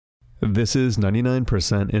This is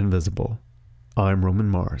 99% Invisible. I'm Roman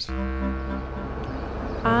Mars.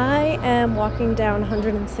 I am walking down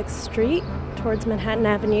 106th Street towards Manhattan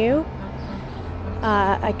Avenue.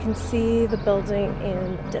 I can see the building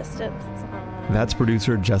in the distance. That's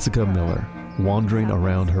producer Jessica Miller, wandering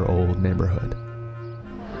around her old neighborhood.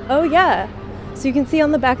 Oh yeah, so you can see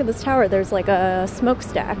on the back of this tower there's like a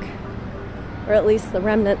smokestack, or at least the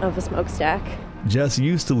remnant of a smokestack. Jess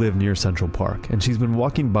used to live near Central Park, and she's been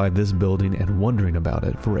walking by this building and wondering about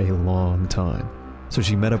it for a long time. So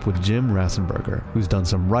she met up with Jim Rassenberger, who's done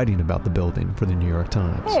some writing about the building for the New York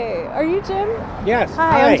Times. Hey, are you Jim? Yes.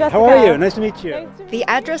 Hi, I'm Jessica. How are you? Nice to meet you. The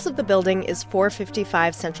address of the building is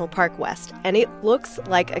 455 Central Park West, and it looks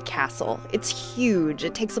like a castle. It's huge.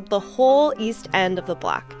 It takes up the whole east end of the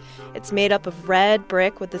block. It's made up of red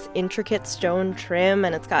brick with this intricate stone trim,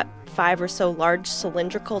 and it's got 5 or so large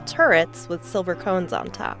cylindrical turrets with silver cones on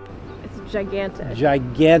top. It's gigantic.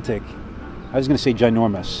 Gigantic. I was going to say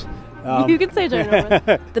ginormous. You can say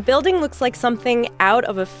ginormous. The building looks like something out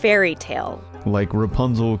of a fairy tale. Like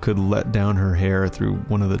Rapunzel could let down her hair through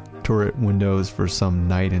one of the turret windows for some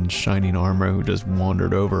knight in shining armor who just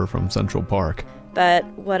wandered over from Central Park. But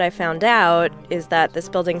what I found out is that this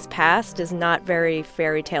building's past is not very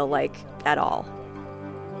fairy tale-like at all.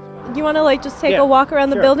 You want to just take a walk around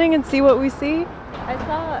the sure. building and see what we see? I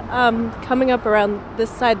saw coming up around this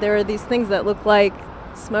side there are these things that look like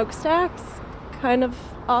smokestacks, kind of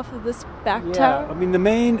off of this back tower. I mean,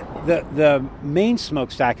 the main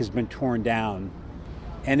smokestack has been torn down,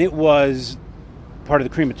 and it was part of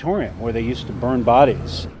the crematorium where they used to burn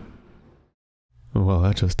bodies. Well,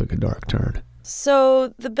 that just took a dark turn.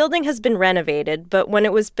 So the building has been renovated, but when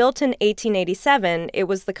it was built in 1887, it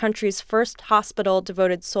was the country's first hospital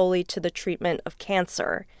devoted solely to the treatment of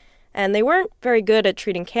cancer. And they weren't very good at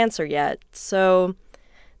treating cancer yet, so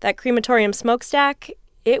that crematorium smokestack,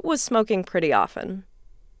 it was smoking pretty often.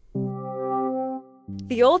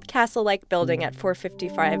 The old castle-like building at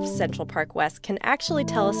 455 Central Park West can actually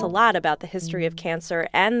tell us a lot about the history of cancer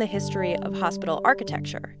and the history of hospital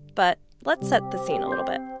architecture. But let's set the scene a little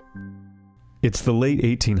bit. It's the late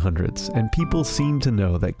 1800s, and people seem to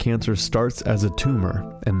know that cancer starts as a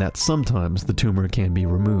tumor, and that sometimes the tumor can be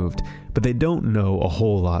removed, but they don't know a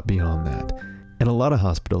whole lot beyond that. And a lot of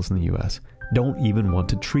hospitals in the U.S. don't even want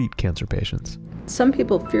to treat cancer patients. Some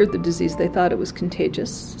people feared the disease. They thought it was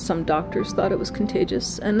contagious. Some doctors thought it was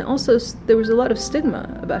contagious. And also, there was a lot of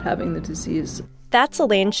stigma about having the disease. That's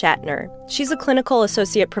Elaine Shatner. She's a clinical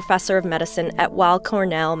associate professor of medicine at Weill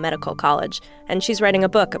Cornell Medical College, and she's writing a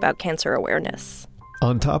book about cancer awareness.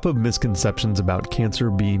 On top of misconceptions about cancer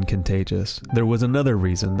being contagious, there was another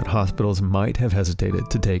reason that hospitals might have hesitated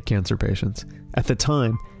to take cancer patients. At the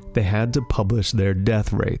time, they had to publish their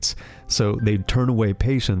death rates, so they'd turn away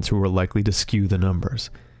patients who were likely to skew the numbers.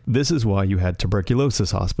 This is why you had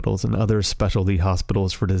tuberculosis hospitals and other specialty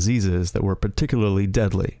hospitals for diseases that were particularly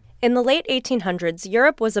deadly. In the late 1800s,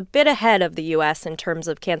 Europe was a bit ahead of the U.S. in terms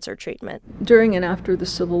of cancer treatment. During and after the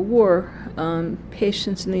Civil War,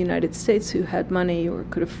 patients in the United States who had money or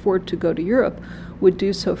could afford to go to Europe would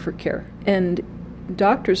do so for care. And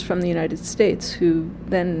doctors from the United States who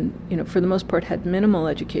then, for the most part had minimal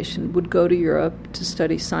education would go to Europe to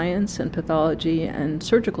study science and pathology and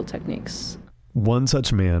surgical techniques. One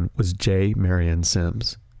such man was J. Marion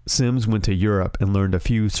Sims. Sims went to Europe and learned a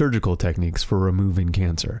few surgical techniques for removing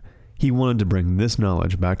cancer. He wanted to bring this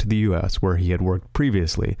knowledge back to the U.S. where he had worked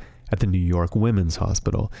previously at the New York Women's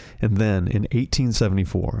Hospital. And then in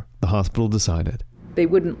 1874, the hospital decided they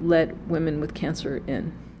wouldn't let women with cancer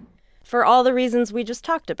in. For all the reasons we just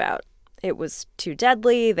talked about. It was too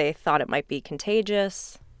deadly, they thought it might be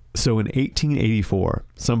contagious. So in 1884,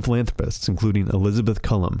 some philanthropists, including Elizabeth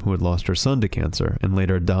Cullum, who had lost her son to cancer and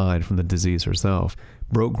later died from the disease herself,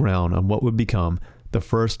 broke ground on what would become the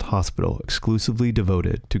first hospital exclusively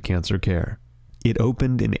devoted to cancer care. It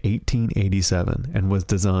opened in 1887 and was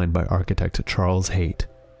designed by architect Charles Haight.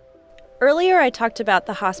 Earlier I talked about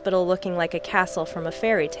the hospital looking like a castle from a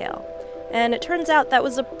fairy tale. And it turns out that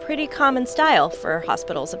was a pretty common style for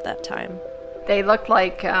hospitals of that time. They looked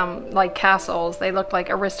like castles. They looked like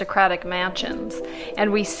aristocratic mansions,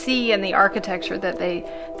 and we see in the architecture that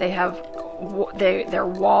they're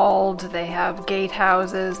walled. They have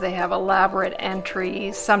gatehouses. They have elaborate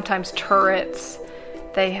entries. Sometimes turrets.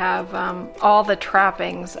 They have all the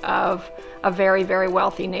trappings of a very, very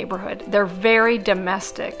wealthy neighborhood. They're very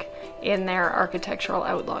domestic in their architectural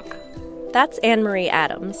outlook. That's Anne-Marie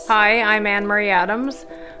Adams. Hi, I'm Anne-Marie Adams.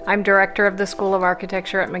 I'm director of the School of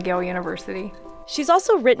Architecture at McGill University. She's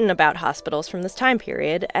also written about hospitals from this time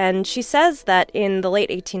period, and she says that in the late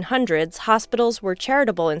 1800s, hospitals were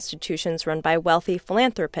charitable institutions run by wealthy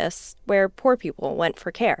philanthropists where poor people went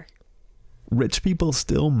for care. Rich people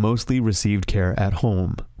still mostly received care at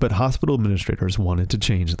home, but hospital administrators wanted to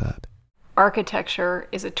change that. Architecture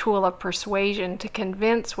is a tool of persuasion to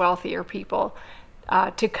convince wealthier people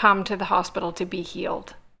to come to the hospital to be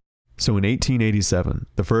healed. So in 1887,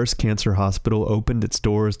 the first cancer hospital opened its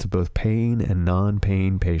doors to both paying and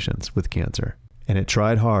non-paying patients with cancer. And it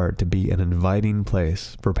tried hard to be an inviting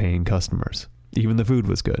place for paying customers. Even the food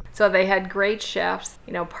was good. So they had great chefs.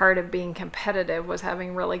 Part of being competitive was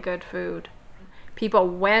having really good food. People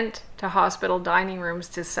went to hospital dining rooms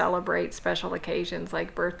to celebrate special occasions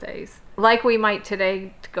like birthdays. Like we might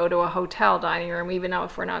today to go to a hotel dining room, even though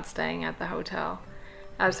if we're not staying at the hotel.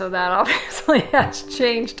 So that obviously has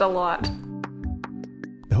changed a lot.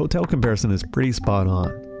 The hotel comparison is pretty spot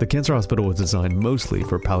on. The cancer hospital was designed mostly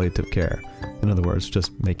for palliative care. In other words,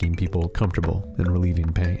 just making people comfortable and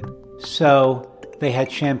relieving pain. So they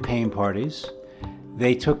had champagne parties.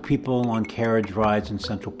 They took people on carriage rides in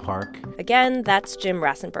Central Park. Again, that's Jim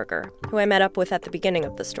Rassenberger, who I met up with at the beginning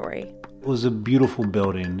of the story. It was a beautiful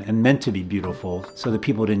building and meant to be beautiful so that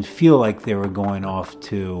people didn't feel like they were going off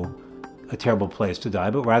to a terrible place to die,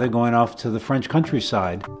 but rather going off to the French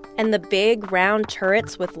countryside. And the big round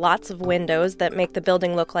turrets with lots of windows that make the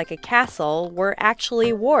building look like a castle were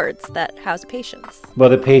actually wards that housed patients. Well,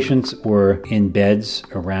 the patients were in beds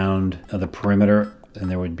around the perimeter, and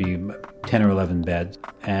there would be 10 or 11 beds.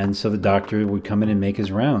 And so the doctor would come in and make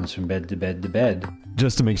his rounds from bed to bed to bed.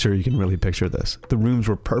 Just to make sure you can really picture this, the rooms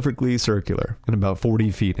were perfectly circular and about 40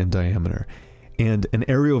 feet in diameter. And an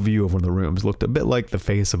aerial view of one of the rooms looked a bit like the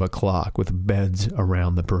face of a clock with beds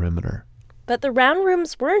around the perimeter. But the round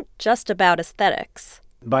rooms weren't just about aesthetics.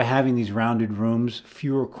 By having these rounded rooms,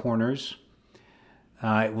 fewer corners,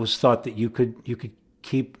 it was thought that you could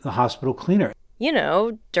keep the hospital cleaner.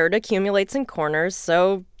 Dirt accumulates in corners,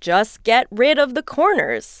 so just get rid of the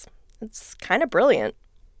corners. It's kind of brilliant.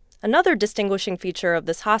 Another distinguishing feature of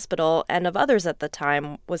this hospital and of others at the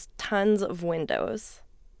time was tons of windows.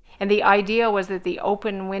 And the idea was that the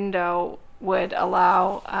open window would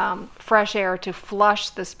allow fresh air to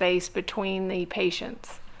flush the space between the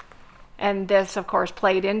patients. And this, of course,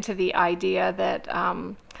 played into the idea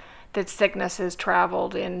that sicknesses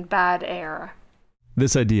traveled in bad air.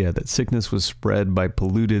 This idea that sickness was spread by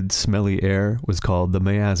polluted, smelly air was called the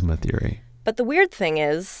miasma theory. But the weird thing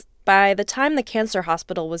is, by the time the cancer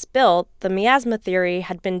hospital was built, the miasma theory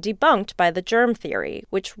had been debunked by the germ theory,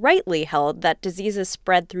 which rightly held that diseases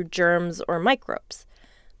spread through germs or microbes.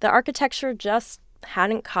 The architecture just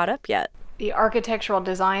hadn't caught up yet. The architectural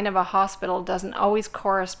design of a hospital doesn't always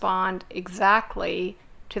correspond exactly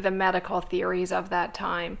to the medical theories of that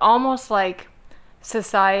time. Almost like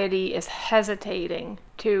society is hesitating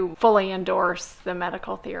to fully endorse the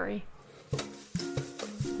medical theory.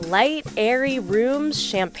 Light, airy rooms,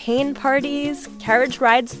 champagne parties, carriage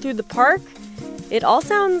rides through the park. It all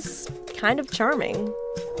sounds kind of charming.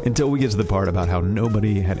 Until we get to the part about how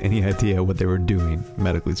nobody had any idea what they were doing,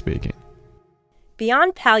 medically speaking.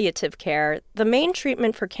 Beyond palliative care, the main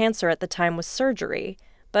treatment for cancer at the time was surgery.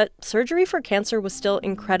 But surgery for cancer was still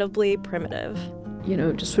incredibly primitive.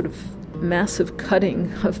 Just sort of massive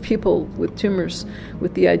cutting of people with tumors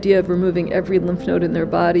with the idea of removing every lymph node in their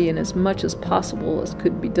body and as much as possible as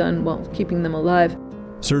could be done while keeping them alive.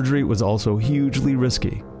 Surgery was also hugely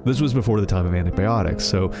risky. This was before the time of antibiotics,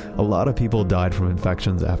 so a lot of people died from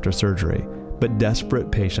infections after surgery. But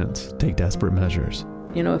desperate patients take desperate measures.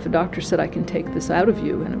 If a doctor said, I can take this out of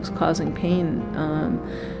you, and it was causing pain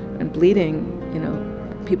and bleeding,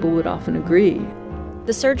 people would often agree.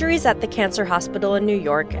 The surgeries at the cancer hospital in New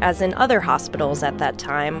York, as in other hospitals at that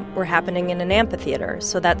time, were happening in an amphitheater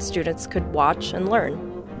so that students could watch and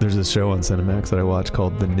learn. There's a show on Cinemax that I watch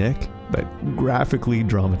called The Nick that graphically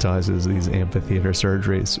dramatizes these amphitheater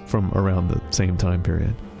surgeries from around the same time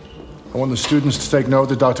period. I want the students to take note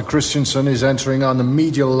that Dr. Christensen is entering on the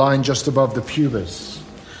medial line just above the pubis.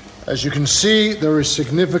 As you can see, there is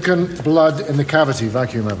significant blood in the cavity.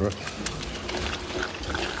 Vacuum, Everett.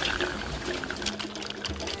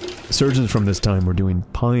 Surgeons from this time were doing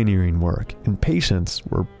pioneering work, and patients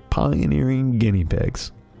were pioneering guinea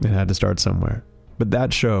pigs. It had to start somewhere. But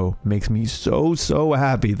that show makes me so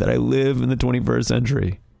happy that I live in the 21st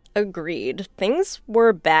century. Agreed. Things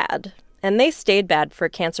were bad, and they stayed bad for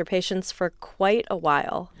cancer patients for quite a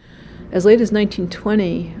while. As late as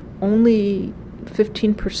 1920, only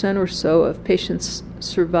 15% or so of patients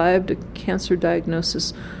survived a cancer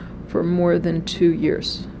diagnosis for more than 2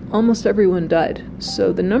 years. Almost everyone died,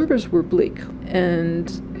 so the numbers were bleak.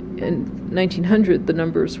 And in 1900, the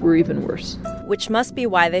numbers were even worse. Which must be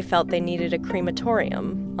why they felt they needed a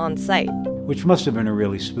crematorium on site. Which must have been a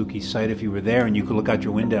really spooky sight if you were there and you could look out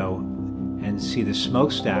your window and see the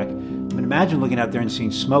smokestack. But imagine looking out there and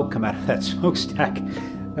seeing smoke come out of that smokestack.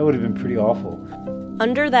 That would have been pretty awful.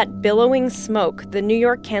 Under that billowing smoke, the New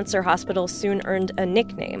York Cancer Hospital soon earned a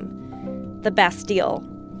nickname, the Bastille.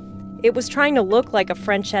 It was trying to look like a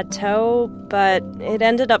French chateau, but it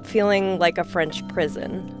ended up feeling like a French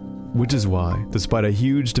prison. Which is why, despite a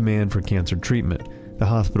huge demand for cancer treatment, the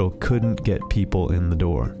hospital couldn't get people in the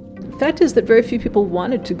door. The fact is that very few people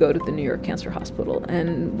wanted to go to the New York Cancer Hospital,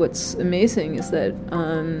 and what's amazing is that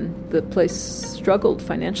the place struggled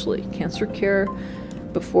financially. Cancer care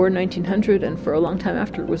before 1900 and for a long time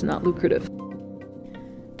after was not lucrative.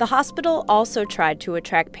 The hospital also tried to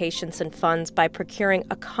attract patients and funds by procuring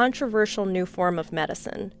a controversial new form of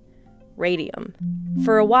medicine, radium.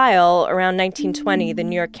 For a while, around 1920, the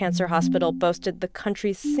New York Cancer Hospital boasted the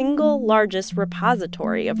country's single largest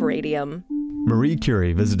repository of radium. Marie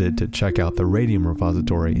Curie visited to check out the radium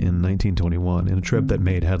repository in 1921 in a trip that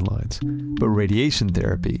made headlines. But radiation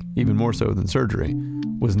therapy, even more so than surgery,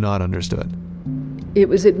 was not understood. It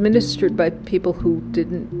was administered by people who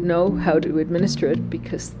didn't know how to administer it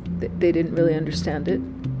because they didn't really understand it.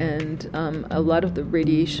 And a lot of the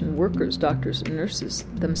radiation workers, doctors and nurses,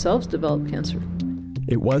 themselves developed cancer.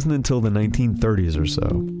 It wasn't until the 1930s or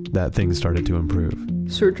so that things started to improve.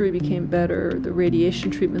 Surgery became better, the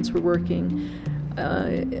radiation treatments were working.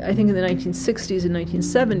 I think in the 1960s and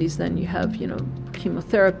 1970s, then you have,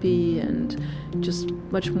 chemotherapy and just a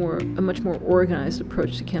much more organized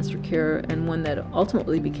approach to cancer care, and one that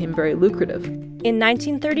ultimately became very lucrative. In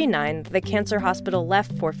 1939, the cancer hospital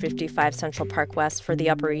left 455 Central Park West for the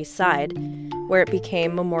Upper East Side, where it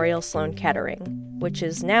became Memorial Sloan Kettering, which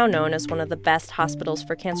is now known as one of the best hospitals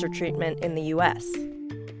for cancer treatment in the U.S.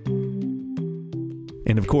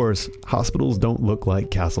 And of course, hospitals don't look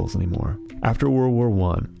like castles anymore. After World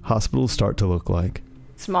War I, hospitals start to look like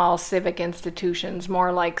small civic institutions,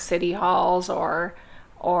 more like city halls or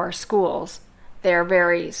schools. They're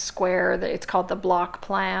very square. It's called the block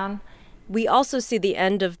plan. We also see the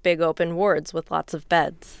end of big open wards with lots of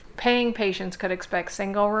beds. Paying patients could expect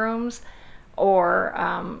single rooms, or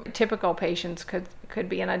typical patients could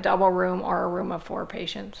be in a double room or a room of 4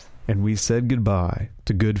 patients. And we said goodbye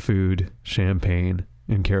to good food, champagne,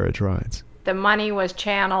 and carriage rides. The money was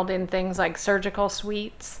channeled in things like surgical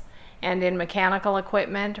suites and in mechanical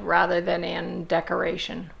equipment rather than in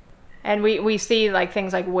decoration. And we see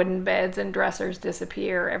things like wooden beds and dressers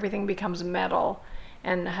disappear. Everything becomes metal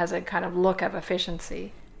and has a kind of look of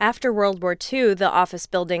efficiency. After World War II, the office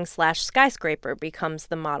building / skyscraper becomes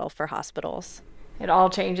the model for hospitals. It all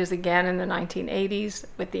changes again in the 1980s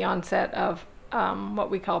with the onset of what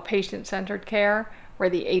we call patient-centered care, where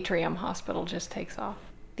the Atrium Hospital just takes off.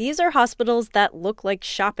 These are hospitals that look like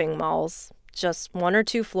shopping malls. Just 1 or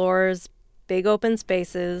 2 floors, big open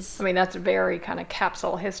spaces. I mean, that's a very kind of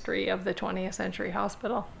capsule history of the 20th century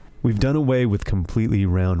hospital. We've done away with completely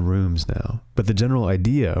round rooms now, but the general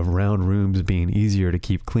idea of round rooms being easier to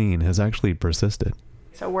keep clean has actually persisted.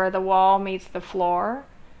 So where the wall meets the floor,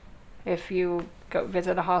 if you go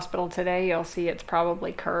visit a hospital today, you'll see it's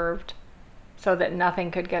probably curved so that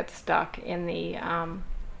nothing could get stuck in the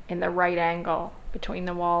right angle between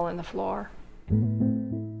the wall and the floor.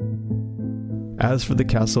 As for the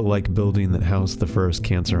castle-like building that housed the first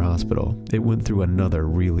cancer hospital, it went through another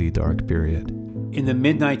really dark period. In the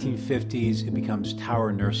mid-1950s, it becomes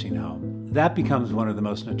Tower Nursing Home. That becomes one of the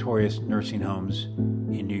most notorious nursing homes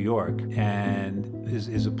in New York, and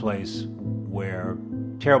is a place where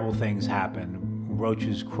terrible things happen.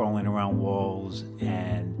 Roaches crawling around walls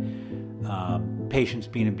and patients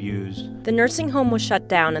being abused. The nursing home was shut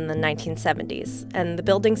down in the 1970s, and the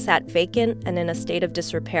building sat vacant and in a state of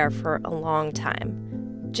disrepair for a long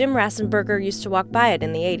time. Jim Rassenberger used to walk by it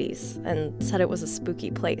in the 80s and said it was a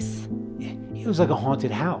spooky place. It was like a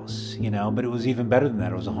haunted house, but it was even better than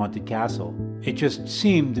that. It was a haunted castle. It just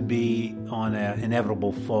seemed to be on an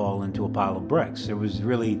inevitable fall into a pile of bricks. There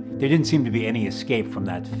didn't seem to be any escape from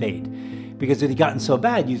that fate. Because it had gotten so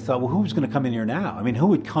bad, you thought, well, who's going to come in here now? I mean, who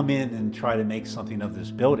would come in and try to make something of this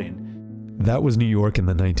building? That was New York in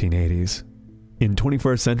the 1980s. In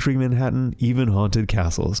 21st century Manhattan, even haunted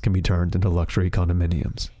castles can be turned into luxury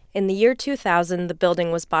condominiums. In the year 2000, the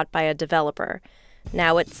building was bought by a developer.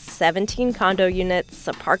 Now it's 17 condo units,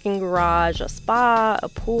 a parking garage, a spa, a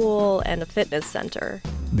pool, and a fitness center.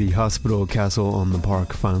 The hospital castle on the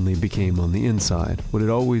park finally became on the inside what it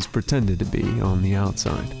always pretended to be on the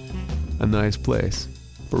outside. A nice place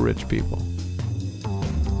for rich people.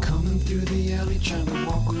 Coming through the alley, trying to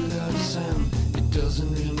walk without a sound.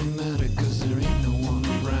 doesn't really matter, cause there ain't no one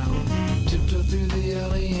around. Tiptoe through the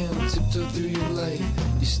alley and tiptoe through your life.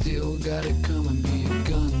 You still got it coming, be it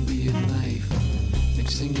gun, be it knife.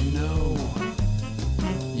 Next thing you know,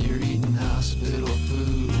 you're eating hospital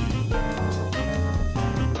food.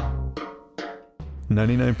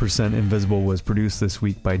 99% Invisible was produced this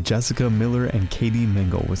week by Jessica Miller and Katie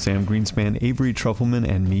Mingle, with Sam Greenspan, Avery Trufelman,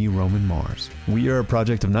 and me, Roman Mars. We are a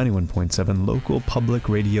project of 91.7 local public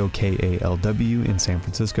radio KALW in San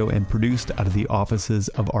Francisco, and produced out of the offices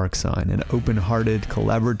of ArcSign, an open-hearted,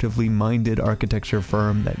 collaboratively minded architecture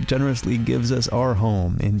firm that generously gives us our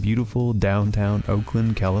home in beautiful downtown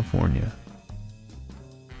Oakland, California.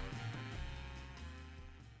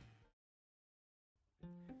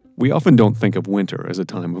 We often don't think of winter as a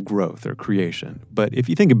time of growth or creation, but if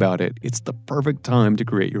you think about it, it's the perfect time to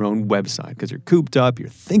create your own website because you're cooped up, you're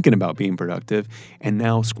thinking about being productive, and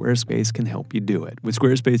now Squarespace can help you do it. With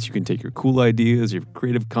Squarespace, you can take your cool ideas, your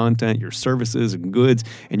creative content, your services and goods,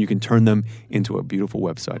 and you can turn them into a beautiful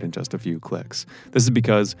website in just a few clicks. This is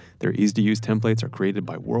because their easy-to-use templates are created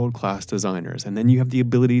by world-class designers, and then you have the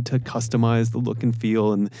ability to customize the look and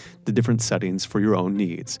feel and the different settings for your own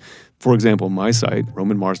needs. For example, my site,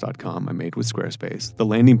 romanmars.com, I made with Squarespace. The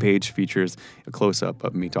landing page features a close-up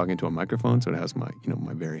of me talking to a microphone, so it has my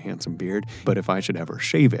very handsome beard. But if I should ever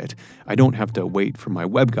shave it, I don't have to wait for my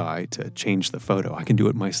web guy to change the photo. I can do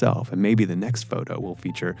it myself, and maybe the next photo will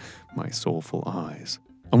feature my soulful eyes.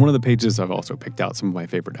 On one of the pages, I've also picked out some of my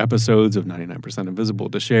favorite episodes of 99% Invisible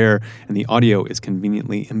to share, and the audio is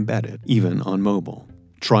conveniently embedded, even on mobile.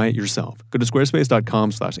 Try it yourself. Go to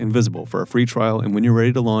squarespace.com/invisible for a free trial, and when you're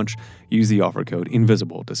ready to launch, use the offer code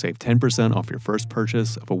INVISIBLE to save 10% off your first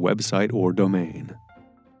purchase of a website or domain.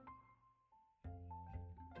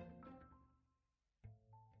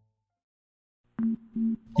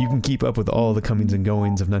 You can keep up with all the comings and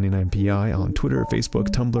goings of 99PI on Twitter,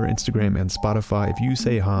 Facebook, Tumblr, Instagram, and Spotify. If you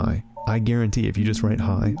say hi, I guarantee if you just write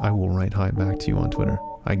hi, I will write hi back to you on Twitter.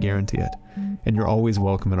 I guarantee it. And you're always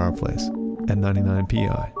welcome at our place at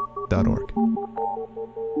 99pi.org.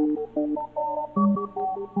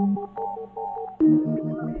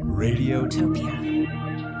 Radiotopia.